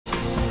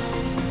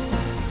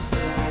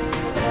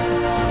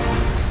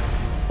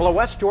Well, a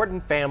West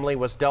Jordan family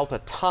was dealt a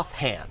tough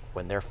hand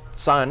when their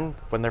son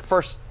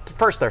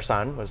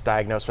was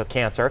diagnosed with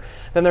cancer.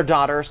 Then their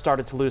daughter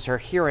started to lose her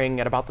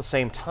hearing at about the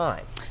same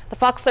time. The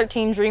Fox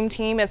 13 Dream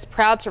Team is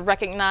proud to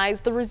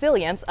recognize the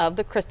resilience of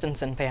the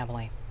Christensen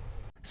family.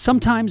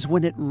 Sometimes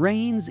when it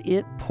rains,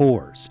 it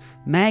pours.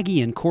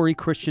 Maggie and Corey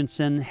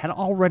Christensen had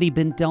already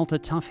been dealt a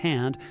tough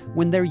hand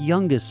when their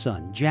youngest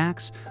son,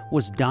 Jax,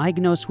 was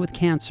diagnosed with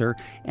cancer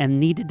and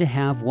needed to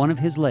have one of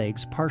his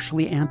legs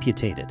partially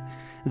amputated.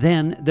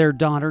 Then their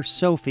daughter,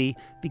 Sophie,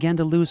 began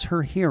to lose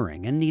her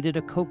hearing and needed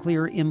a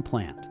cochlear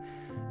implant.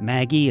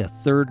 Maggie, a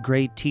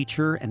third-grade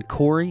teacher, and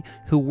Corey,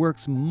 who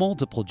works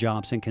multiple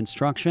jobs in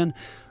construction,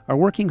 are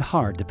working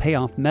hard to pay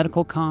off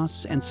medical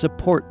costs and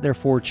support their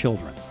 4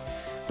 children.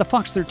 The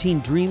Fox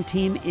 13 Dream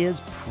Team is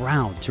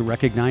proud to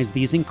recognize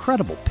these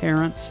incredible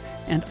parents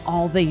and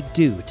all they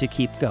do to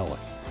keep going.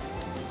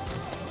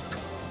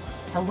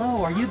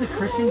 Hello, are you the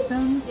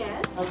Christensens?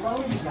 Yes.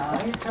 Hello, you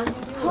guys. How are you doing?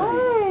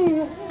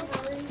 Hi.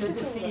 It's good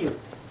to see you.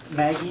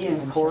 Maggie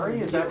and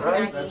Corey, is that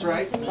right? That's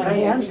right. My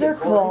hands are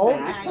cold.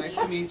 Nice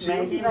to meet you.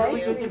 Maggie,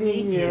 Nice good to to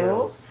meet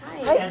you.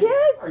 Hi, And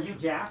kids. Are you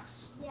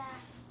Jax? Yeah,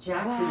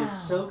 Jax, it is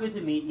so good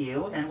to meet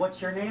you. And what's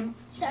your name?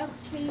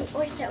 Sophie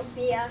or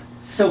Sophia.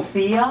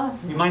 Sophia.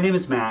 My name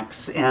is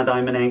Max, and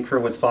I'm an anchor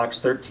with Fox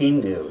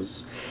 13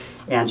 News.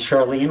 And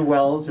Sharlene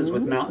Wells is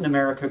with Mountain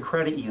America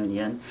Credit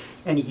Union.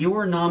 And you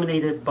were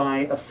nominated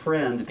by a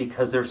friend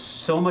because there's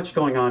so much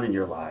going on in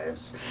your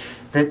lives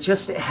that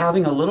just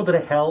having a little bit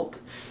of help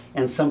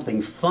and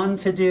something fun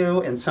to do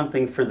and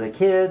something for the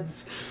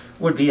kids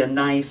would be a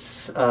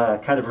nice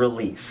kind of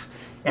relief.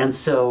 And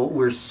so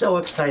we're so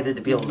excited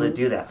to be able to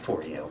do that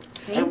for you.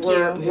 And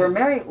we're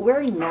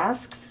wearing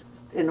masks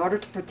in order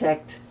to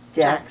protect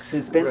Jax,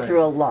 who's been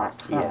through a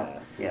lot. Yeah.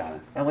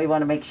 And we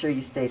want to make sure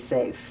you stay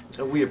safe.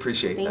 We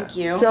appreciate that. Thank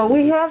you. So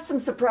we have some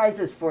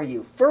surprises for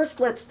you. First,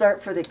 let's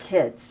start for the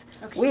kids.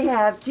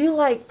 Okay. Do you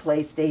like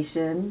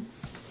PlayStation?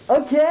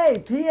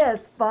 Okay,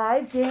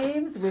 PS5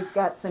 games. We've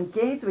got some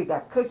games. We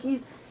got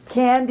cookies,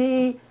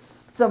 candy,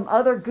 some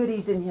other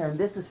goodies in here. And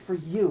this is for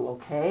you,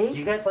 okay? Do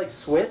you guys like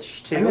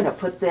Switch too? I'm going to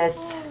put this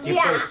Do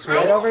you play Switch?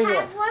 right over I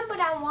here. have one, but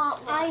I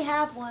want one. I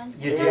have one.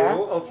 You do? Yeah.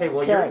 Okay,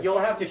 well Okay. you'll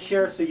have to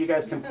share so you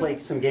guys can play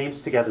some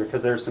games together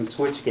because there's some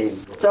Switch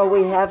games. So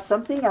we have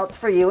something else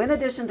for you in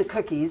addition to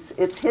cookies.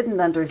 It's hidden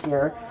under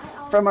here.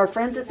 From our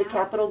friends at the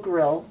Capitol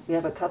Grill, we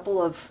have a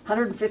couple of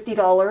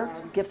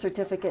 $150 gift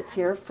certificates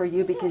here for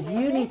you because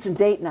you need some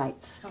date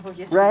nights,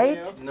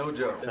 right? No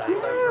joke.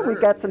 Yeah, we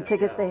got some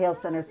tickets to Hale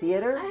Center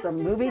Theater,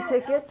 some movie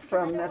tickets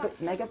from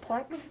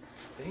Megaplex,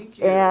 Thank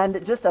you.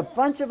 and just a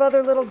bunch of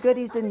other little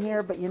goodies in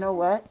here. But you know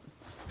what?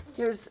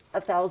 Here's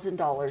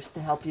 $1,000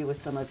 to help you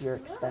with some of your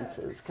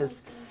expenses because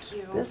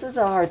this is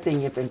a hard thing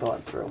you've been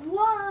going through.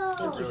 Whoa.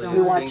 Thank you so We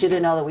much. want you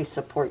to know that we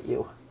support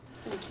you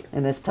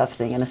in this tough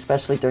thing, and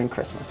especially during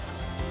Christmas.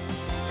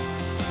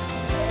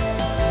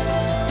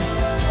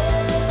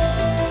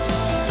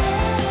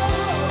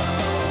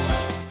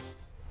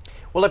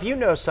 Well, if you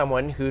know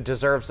someone who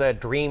deserves a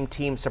Dream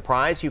Team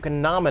surprise, you can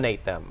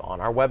nominate them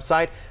on our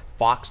website,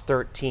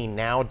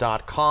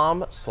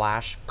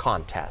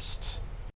 fox13now.com/contests.